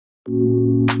So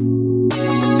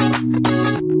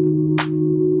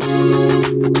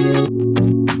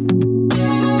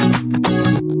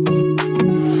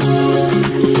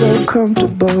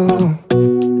comfortable,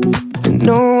 and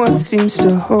no one seems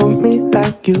to hold me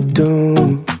like you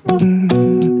do.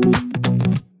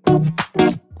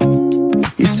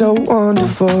 You're so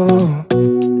wonderful,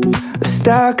 a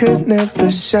star could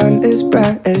never shine as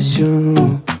bright as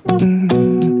you.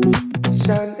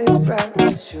 Shine as bright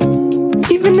as you.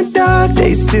 Even the dark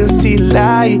days still see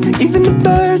light, even the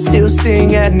birds still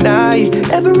sing at night.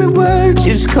 Every word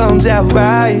just comes out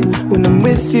right when I'm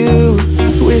with you,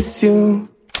 with you.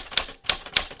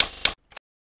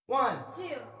 1,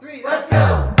 2, 3, let's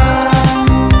go!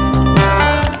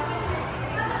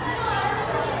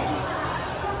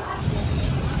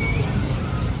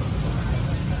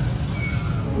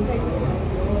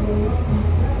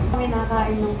 Kami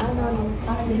nakain ng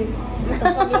kanin. Sa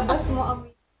paglabas mo,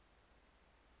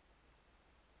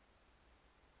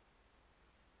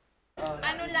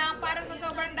 ano lang, parang sa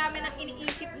sobrang dami ng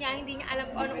iniisip niya, hindi niya alam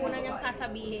kung ano una niyang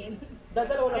sasabihin.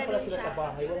 Dadalaw lang pala sila sa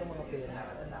bahay, walang mga pera.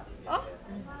 Oh?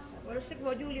 Walusik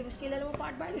mo, Julie, mas kilala mo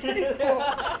pa advance ko.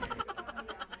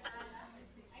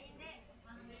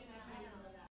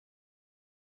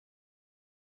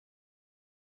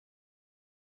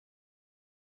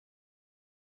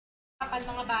 Kapal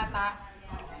mga bata,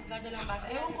 dadalang bata.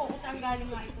 Ewan ko kung saan galing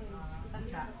nga ito.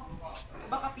 Tanda.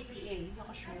 Baka PTA,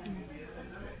 baka sure.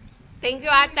 Thank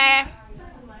you, ate.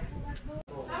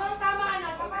 Tama ka na,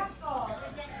 sa Pasko.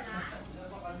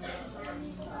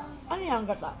 Ano yung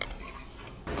gata?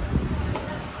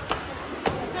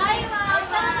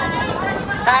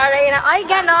 Taray na. Ay,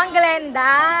 ganon,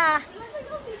 Glenda.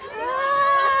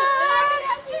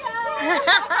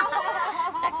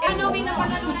 ano, may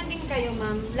napanalunan din kayo,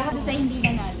 ma'am. Lahat sa hindi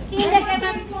nanalo.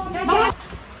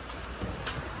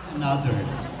 Another,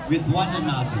 with one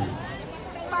another.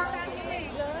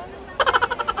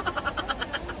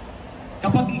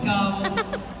 Kapag ikaw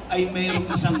ay mayroong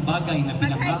isang bagay na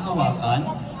pinaghahawakan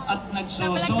at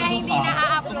nagsosolo ka,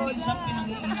 kung isang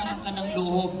pinanghihinaan ka ng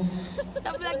loob,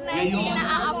 ngayon,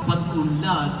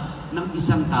 pag-unlad ng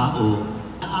isang tao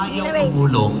na ayaw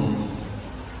tumulong.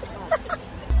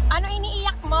 Ano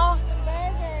iniiyak mo?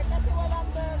 Burger, kasi walang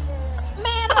burger.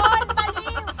 Meron!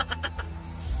 Baliw!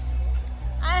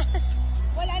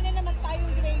 Wala na naman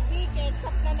tayong gravy,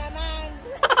 ketchup na naman.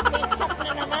 Ketchup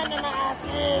na naman na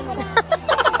maasim.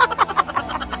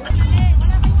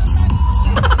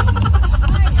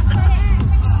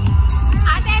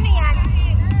 Ate, ano yan?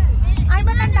 Ay,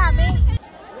 ba't ang dami?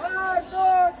 1,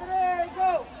 2, 3,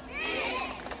 go!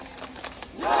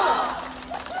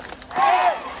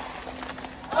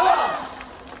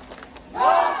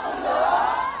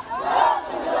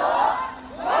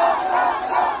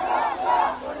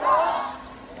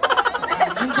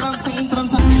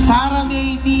 Sara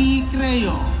May B.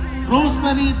 Creo,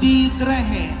 Rosemary D.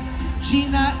 Dreje,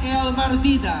 Gina L.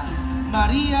 Marbida,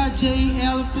 Maria J.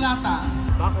 L. Plata.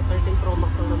 Bakit 13 Pro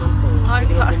Max ang naman to?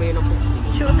 Hindi nga bumili ng puti.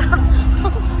 Shoot up.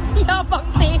 Yabang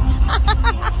te.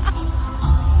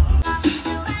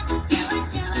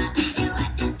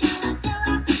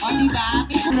 O diba?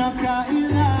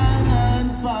 Nakailangan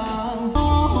pang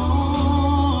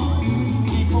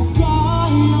hindi ko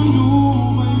kaya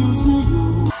lumayo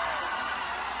sa'yo.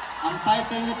 Ang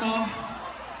title nito,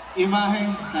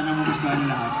 Imahe. Sana magustuhan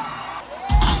niyo lahat.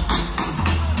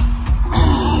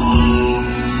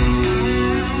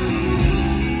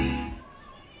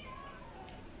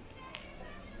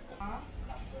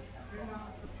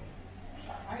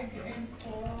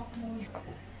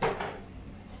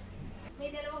 May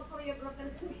dalawang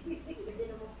choreographers ko. Hindi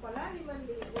naman pala,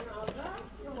 5,000 na agad.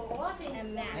 Oo,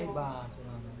 Ay ba?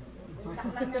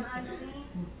 saklan ng ano ni.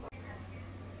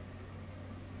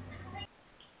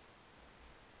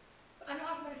 Ano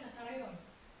ako na sa yun?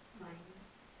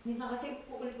 Minsan kasi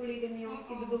ulit-ulitin mo yung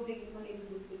iduduplicate mo na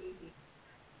iduduplicate.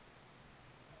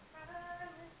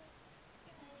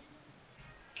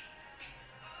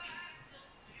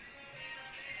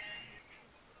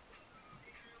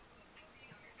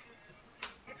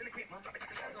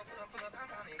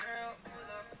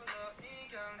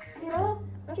 Pero,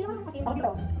 ang sino mo kasi yung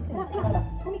dito. Wala.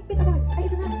 Humigpit agad. Ay,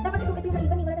 ito na. Dapat ito yung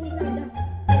maiban. Wala tayong ginaganda.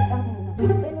 Tama muna.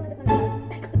 Pwede muna dapat na.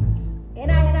 Yan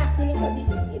na. Feeling ko, this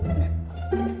is it.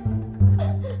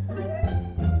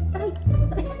 Ay.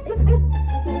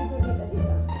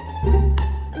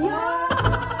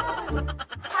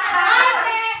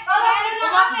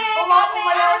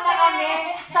 Umayaw na kami.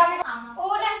 Sabi ko,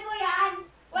 unan ko yan.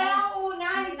 Walang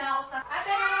unan. Hindi na ako sa...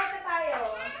 Ate, nangyari tayo.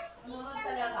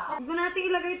 Huwag natin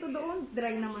ilagay ito doon.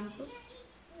 Dry naman ito.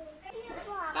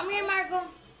 Come here, Mar.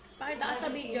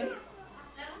 video.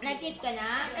 Nag-eat ka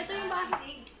na? Ito yung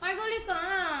bahay. Margulit ka.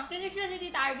 Kinis na si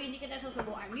Tita Arby, hindi kita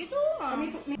susubukan. Dito.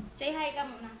 Say hi ka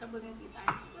muna sa buong Tita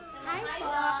Arby. Hi po.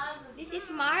 This is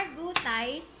Margo,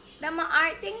 Tay. Na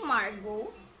maarting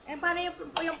Margo. Eh, paano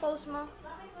yung post mo?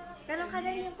 Ganun ka na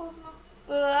yung post mo.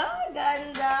 Wow,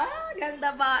 ganda. Ganda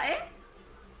ba eh?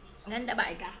 Ganda ba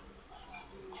ka?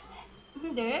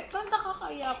 Hindi. Ganda ka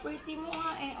kaya. Pretty mo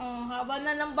nga eh. Oh, haba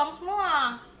na ng bangs mo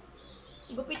ah.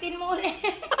 Gupitin mo ulit.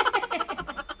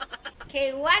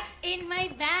 Okay, what's in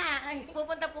my bag?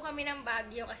 Pupunta po kami ng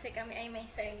Baguio kasi kami ay may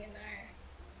seminar.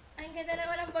 Ang ganda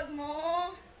naman ang bag mo.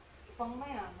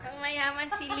 Pangmayaman. Pangmayaman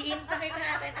si Lynn. Pakita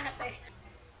natin ate.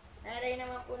 Naray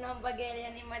naman po ng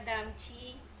bagelya ni Madam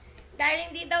Chi.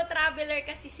 Dahil hindi daw traveler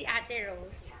kasi si Ate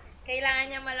Rose. Kailangan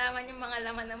niya malaman yung mga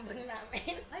laman ng bag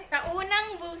namin. Sa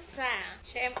unang bulsa,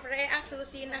 syempre ang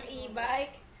susi ng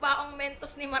e-bike, paong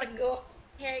mentos ni Margo,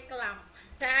 hair clamp,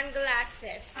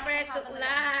 sunglasses,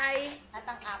 pre-supply,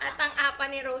 at ang apa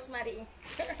ni Rosemary.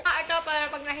 Ito para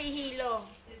pag nahihilo.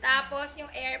 Tapos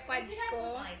yung AirPods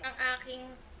ko, ang aking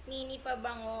mini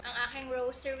pabango, ang aking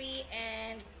rosary,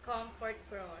 and comfort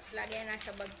cross. Lagi na nasa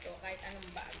bag ko, kahit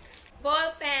anong bag.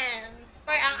 Ball pen,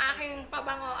 for ang aking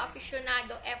pabango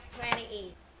aficionado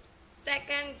F28.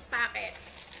 Second packet,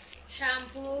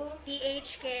 shampoo,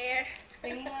 pH Care.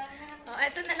 Oh,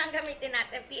 ito na lang gamitin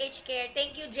natin. pH Care.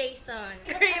 Thank you, Jason.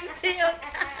 Cream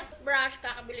Silka. Brush,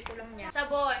 kakabili ko lang niya.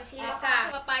 Sabon, Silka.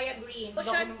 Papaya Green.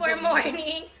 Lotion for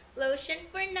morning. Lotion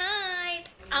for night.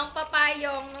 Ang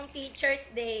papayong ng Teacher's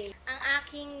Day. Ang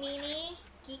aking mini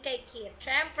Kikay Kit.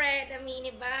 Siyempre, the mini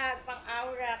bag. Pang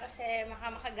aura kasi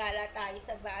makagala tayo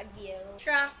sa Baguio.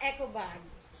 Shrunk Eco Bag.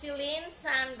 Celine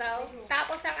Sandals.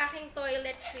 Tapos ang aking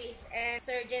toiletries and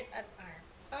Surgeon at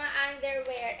Arms. Mga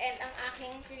underwear and ang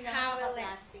aking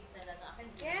towelettes.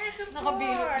 Yes, of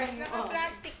course.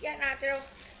 Naka-plastic yan, Ate Rose.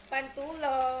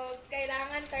 Pantulog.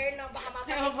 Kailangan terno. Baka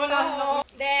mapalit ko.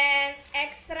 Then,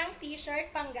 extrang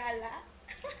t-shirt, panggala.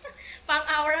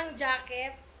 Pang-aurang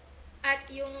jacket. At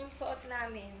yung suot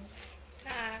namin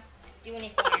na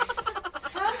uniform.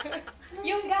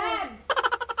 Yung God!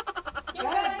 Yung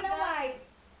God na white.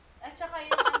 At saka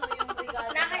yung yung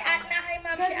regalo. Nakay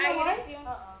Ma'am si Iris yung...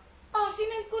 Oh,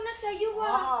 sinend ko na sa'yo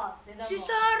ah. Si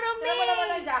Sarah May. Wala mo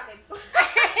lang jacket.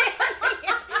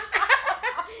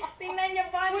 Tingnan niyo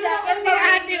po ang jacket ni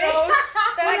Ate Rose.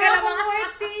 Talaga namang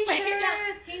work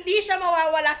t-shirt. Hindi siya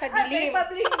mawawala sa dilim.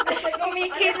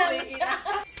 Kumikilang siya.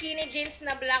 Skinny jeans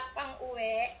na black pang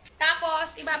uwi.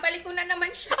 Tapos, ibabalik ko na naman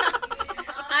siya.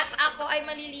 At ako ay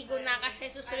maliligo na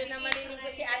kasi susunod na maliligo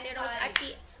si Ate Rose at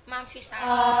si Ma'am si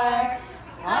Sarah.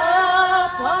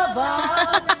 Up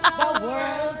above the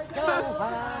world so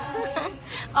high.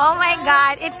 Oh my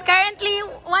God. It's currently,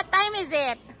 what time is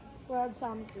it? 12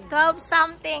 something. 12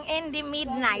 something in the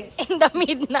midnight. In the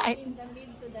midnight. In the mid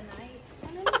to the night.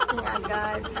 Oh my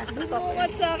God. Nasa Tokyo.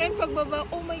 At sa akin, pagbaba,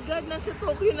 oh my God, nasa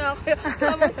Tokyo na ako.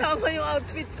 Tamang-tama yung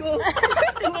outfit ko.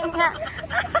 Tingin nga.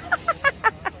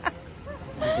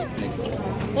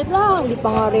 Wait lang, hindi pa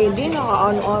nga ready.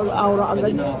 Naka-aura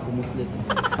agad.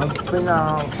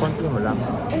 Pinakonti mo lang.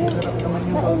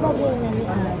 Nailagay na ni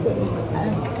ate.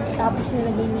 Tapos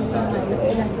nilagay niya yung Milo.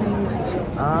 Ilas na yung Milo.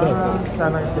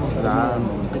 Sana timpla.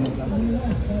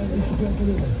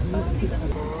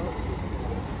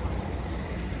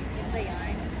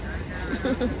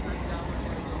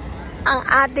 Ang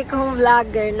ate kong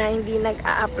vlogger na hindi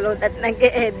nag-a-upload at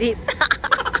nag-e-edit.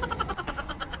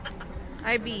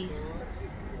 RB.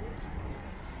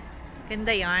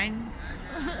 Ganda yarn.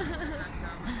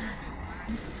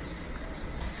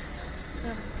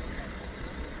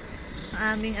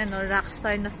 Aming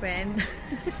rockstar na friend.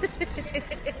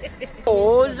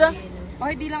 Pose. Oh,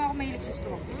 hindi lang ako mahilig sa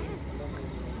strawberry.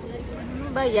 Ano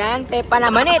ba yan? Pepa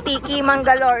naman eh. Tiki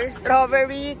Mangalore.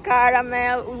 Strawberry,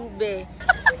 caramel, ube.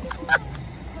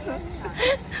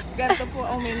 Ganto po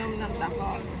ang minom ng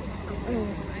takot.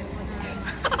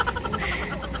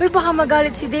 Uy, baka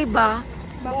magalit si Dave ba?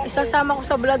 Isasama ko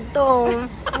sa vlog to.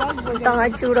 Ang tanga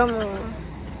itsura mo.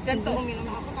 Ganto uminom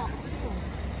ako.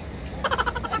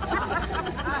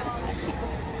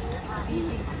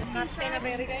 Kasi na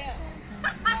berry kaya.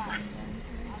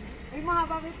 Uy,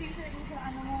 mahaba ba t-shirt mo sa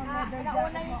mo?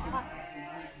 Nauna yung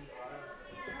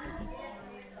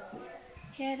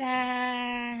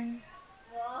Charan!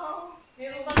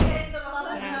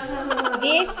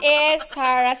 This is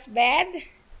Sarah's bed,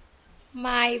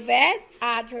 my bed,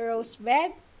 Ate Rose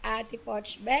bed, Ate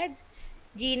Poch bed,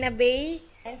 Gina Bay,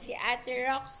 and si Ate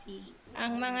Roxy.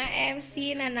 Ang mga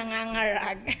MC na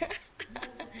nangangarag.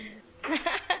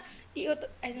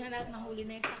 Ay, nahuli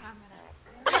na yun sa camera.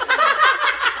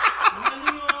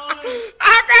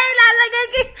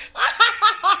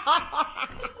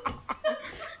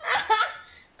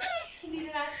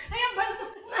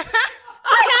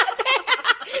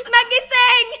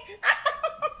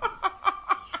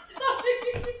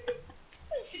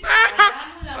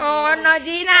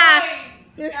 Gina?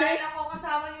 Dahil ako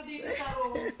kasama nyo dito sa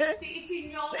room,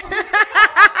 tiisin nyo ako.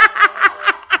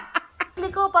 Hindi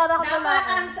ko para ka Dapat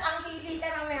ang hili ka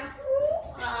namin.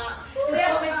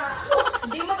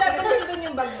 Hindi mo gagawin doon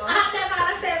yung bag mo? Ate,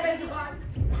 parang 7 yung bag.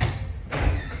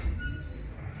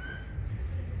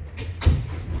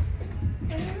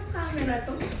 Ano yung camera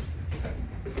to?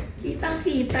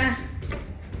 Kitang-kita.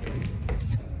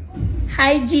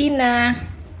 Hi, Gina.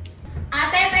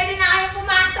 Ate, pwede na kayo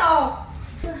pumasok.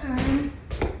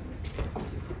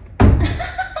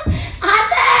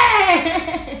 Ate!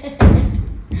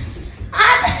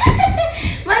 Ate!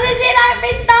 Masisira yung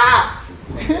pinto!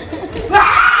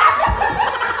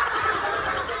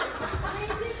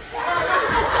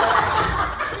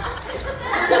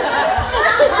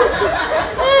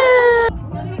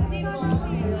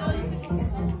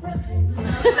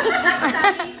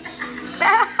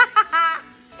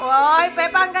 Oy,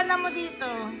 Pepa, ang ganda mo dito.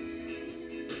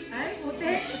 Ay,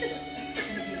 puti.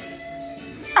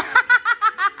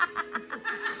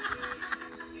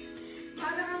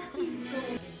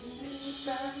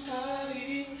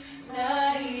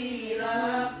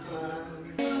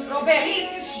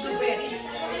 Strawberries.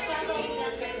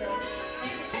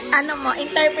 Ano mo,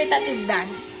 interpretative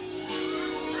dance.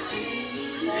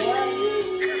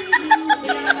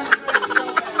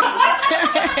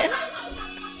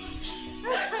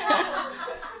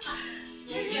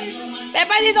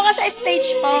 Pepa, dito ka sa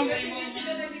stage mo.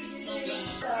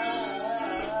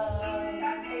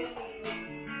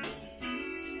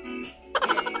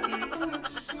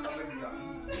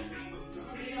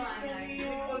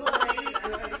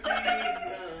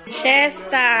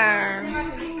 Chester.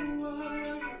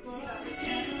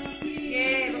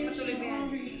 Yeah, magpatuloy mo yan.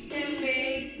 Can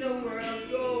make the world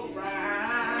go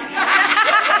round.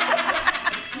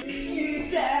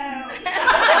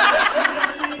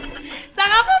 Saan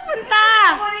ka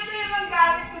pupunta? Kunin ko yung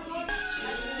gamit ko.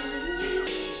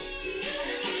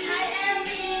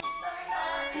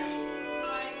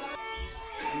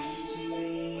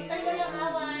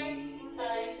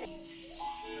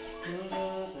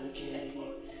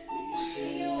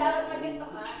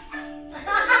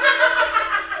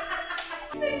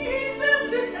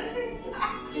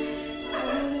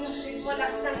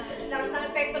 Lakas ng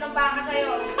epekto ng baka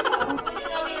sa'yo.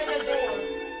 Sinawin na door.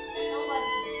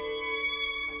 Nobody.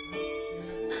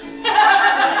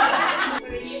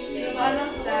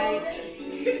 Anong slide?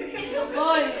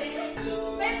 Boy!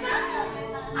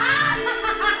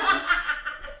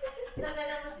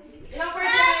 Ilang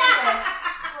person na ito?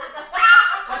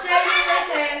 What's your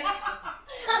person?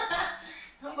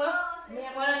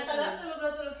 Walang talag,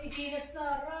 tulog si Gina at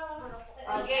Sarah.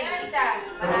 Okay, isa.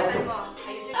 Panatan mo.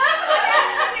 Ayusin mo.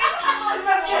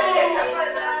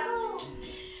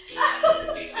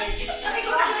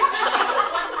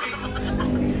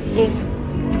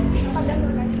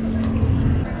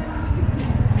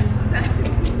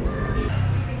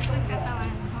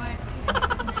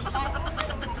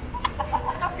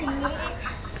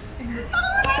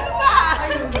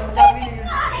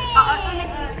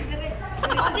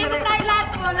 Dito tayo lahat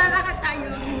po, lalakad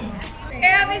tayo.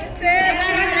 Kaya, mister!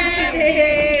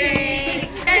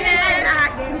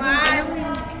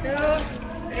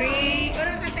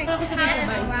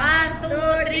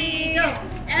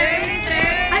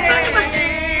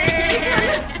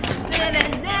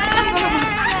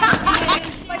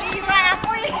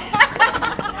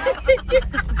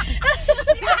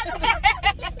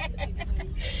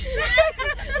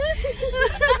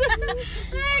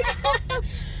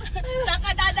 Saan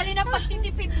ka dadali ng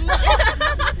pagtitipid mo?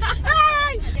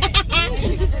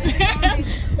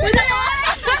 Wala!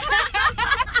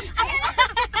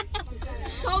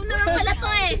 Kaum naman pala to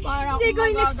eh. Hindi ko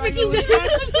in-expect yung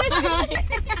gano'n.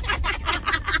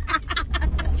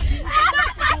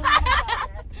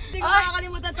 Hindi ko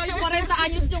makakalimutan to yung 40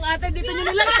 anyos yung ate. Dito nyo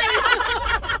nilagay.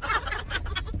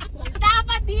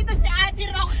 Dapat dito si Ate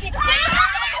Roxy.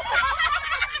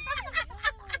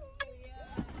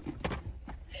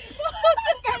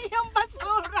 Kanyang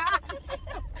basura.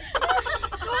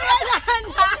 Kuya,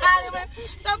 dahan-dahan.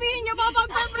 Sabihin nyo pa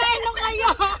pagpapreno kayo.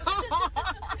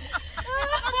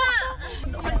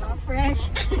 Umalis ako fresh.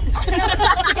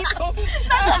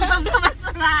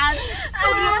 Pagpapasurahan.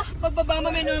 Pagbaba mo,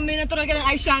 may natural ka ng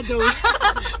eyeshadow.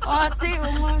 Ate,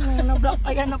 na-block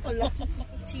pa yan na pala.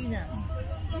 China.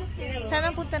 Saan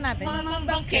ang punta natin? Mamang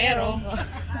Bangkero.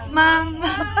 Mamang.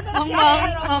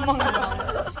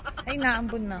 Ay,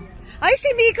 naambon na. Ay,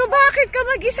 si Miko, bakit ka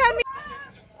mag-isa?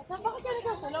 Saan bakit ka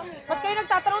nagkasalong? Ba't kayo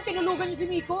nagtatanong, tinulugan niyo si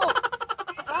Miko?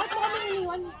 Bakit mo kami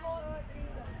iniwan?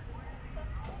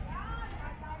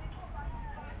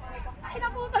 Ay,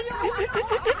 naputol yung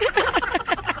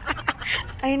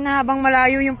Ay na, habang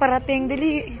malayo yung parating.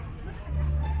 Dali.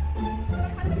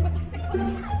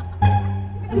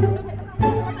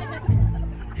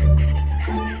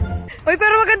 Uy,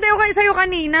 pero maganda yung sa'yo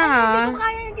kanina, ha? Hindi ko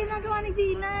kaya yung ginagawa ni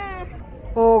Gina.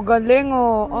 Oh, galing,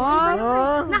 oh.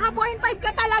 Naka 0.5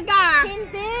 ka talaga.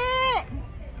 Hindi.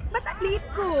 Ba't ang liit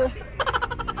ko?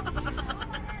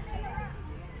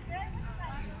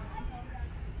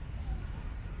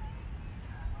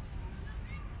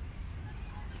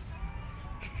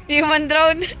 Human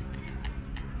drone.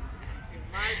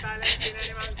 Mahal talent na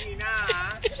ni Mang Gina,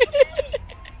 ha?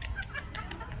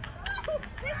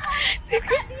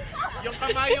 Yung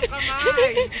kamay,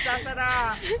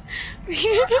 isasara.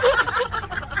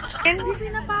 Hindi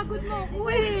pinapagod mo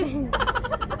ako eh.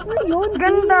 Yun,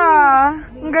 ganda.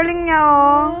 Ang galing niya,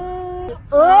 oh.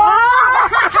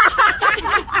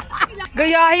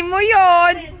 Gayahin mo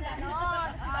yun.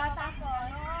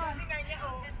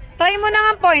 Try mo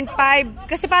na nga 0.5.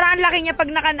 Kasi parang ang laki niya pag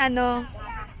nakan-ano.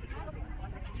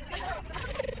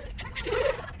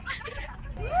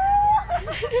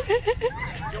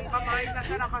 Yung kamay,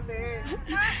 isasara kasi.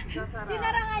 Isasara.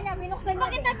 Sinara nga niya, binuksan niya.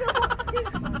 Bakit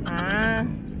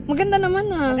Maganda naman,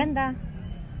 ha? Maganda.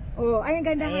 Oh, ay, ang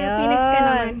ganda ka. Pinis ka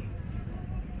naman.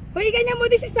 Uy, ganyan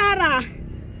mo din si Sarah.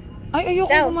 Ay,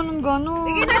 ayoko naman ng gano'n.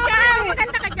 Sige na, Chang.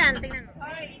 Maganda ka dyan. Tingnan mo.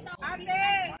 Ate!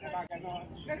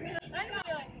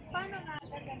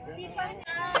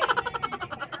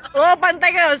 Oh,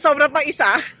 pantay kayo. Sobra pa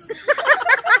isa.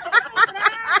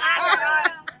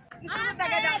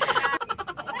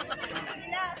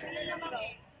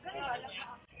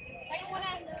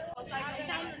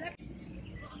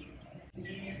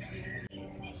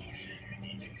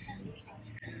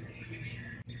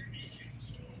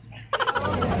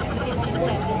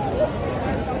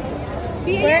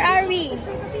 Where are we?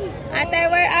 Ate,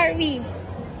 where are we?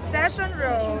 Session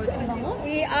Road.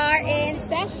 We are in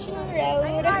Session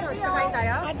Road.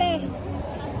 Ate.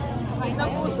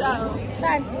 Ng pusa, oh.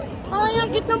 Saan? Oh,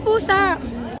 yung cute ng pusa.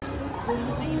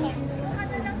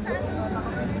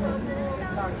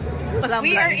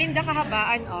 We are in the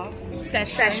kahabaan of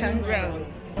Session Road.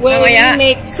 Where we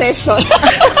make session.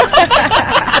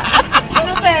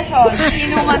 Ano session?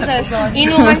 Inuman session.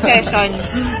 Inuman session.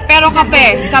 Pero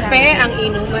kape ang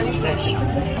inuman session.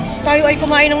 Tayo ay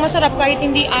kumain ng masarap kahit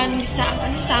hindi sa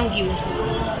Sangyu.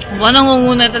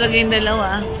 Nangunguna talaga yung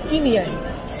dalawa. Sino yan?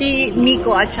 Si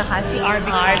Miko at saka si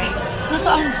Arby.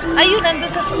 Nasaan? Ayun,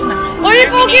 nandun ka na. Oy,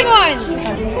 Pokemon!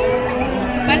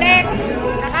 Balik!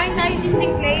 Kakain tayo si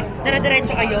Sinclair.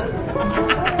 Dara-diretso kayo.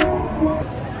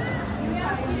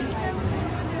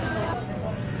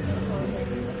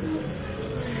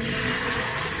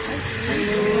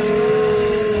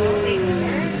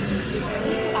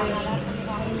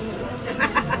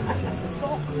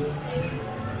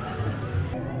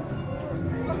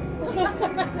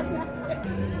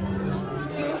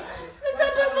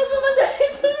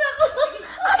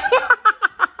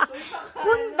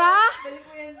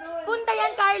 Punta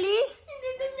yan, Carly? Hindi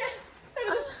dun yan.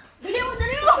 Dali mo!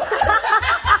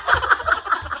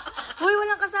 Hoy,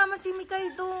 walang kasama si Mikay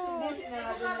doon.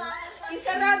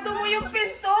 Isarado mo yung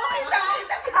pinto.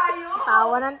 Kita tayo.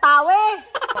 Tawa ng tawa eh.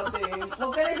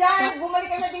 Huwag ka na dyan. Bumalik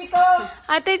ka na dito.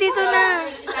 Ate, dito na.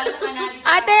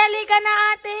 Ate, halika na,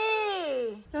 ate.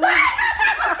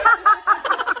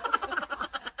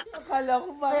 Akala ko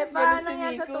bakit ganun si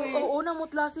Miko eh. Oo,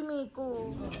 namutla si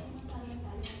Miko.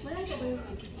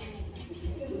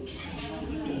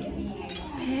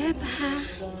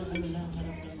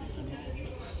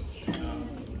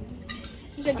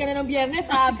 Absent ka na ng Biyernes,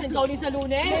 absent ka ulit sa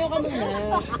Lunes. Sumayaw ka muna.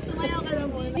 Sumayaw ka na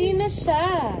muna. Hindi na siya.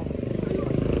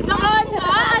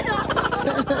 Ano?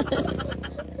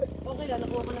 Okay lang,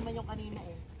 nakuha ko naman yung kanina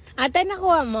eh. Ate,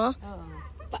 nakuha mo? Oo.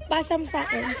 Pasam sa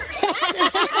akin.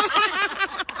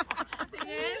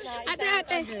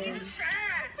 Ate.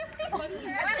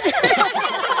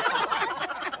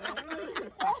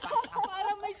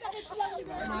 Parang may sakit lang.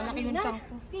 Malaki ng chunk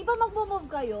ko. Di ba magmo-move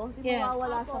kayo? Di ba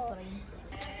mawawala sa frame?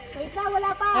 Wait na,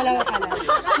 wala pa. Wala.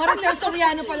 Maricel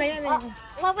Soriano pala yan eh.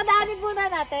 Papadaanin muna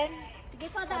natin.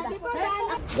 Sige pa, dali pa.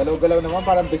 Galaw-galaw naman,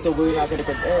 parang bisugo yung nasa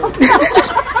likod eh.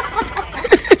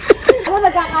 Ano,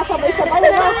 nagkakasabay-sabay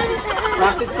na.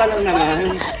 Practice pa lang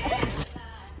naman.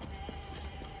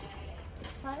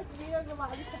 Bakit hindi lang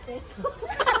lumaalis sa peso?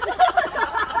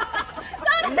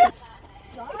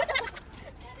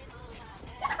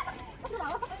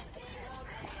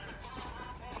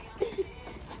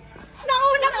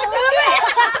 Nauna ka dali!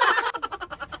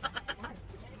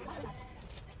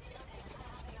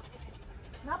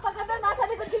 Napaganda, nasa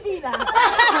likod si Gina.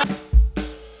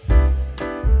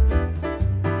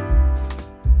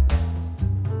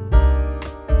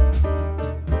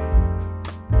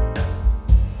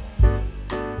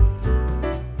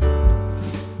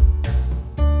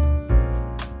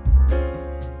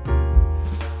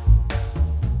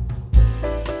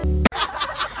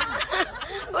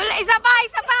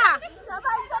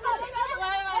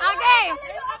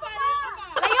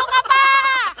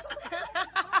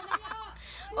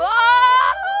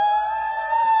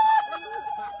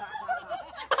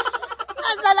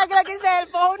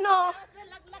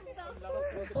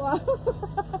 Wow.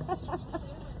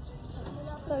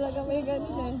 Talaga may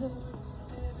ganun eh.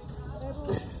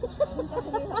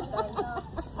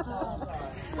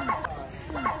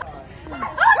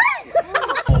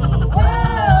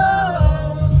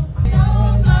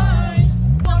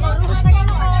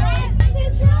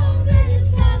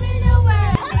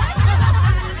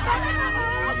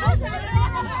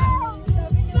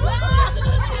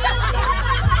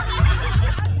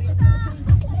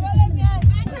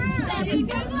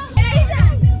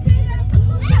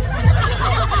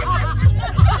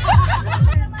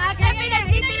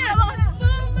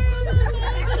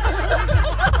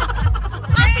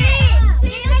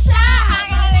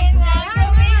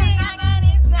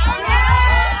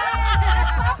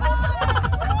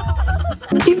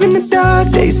 Even the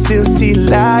dark days still see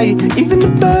light. Even the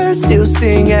birds still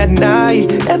sing at night.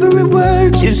 Every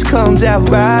word just comes out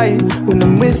right when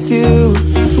I'm with you,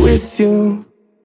 with you.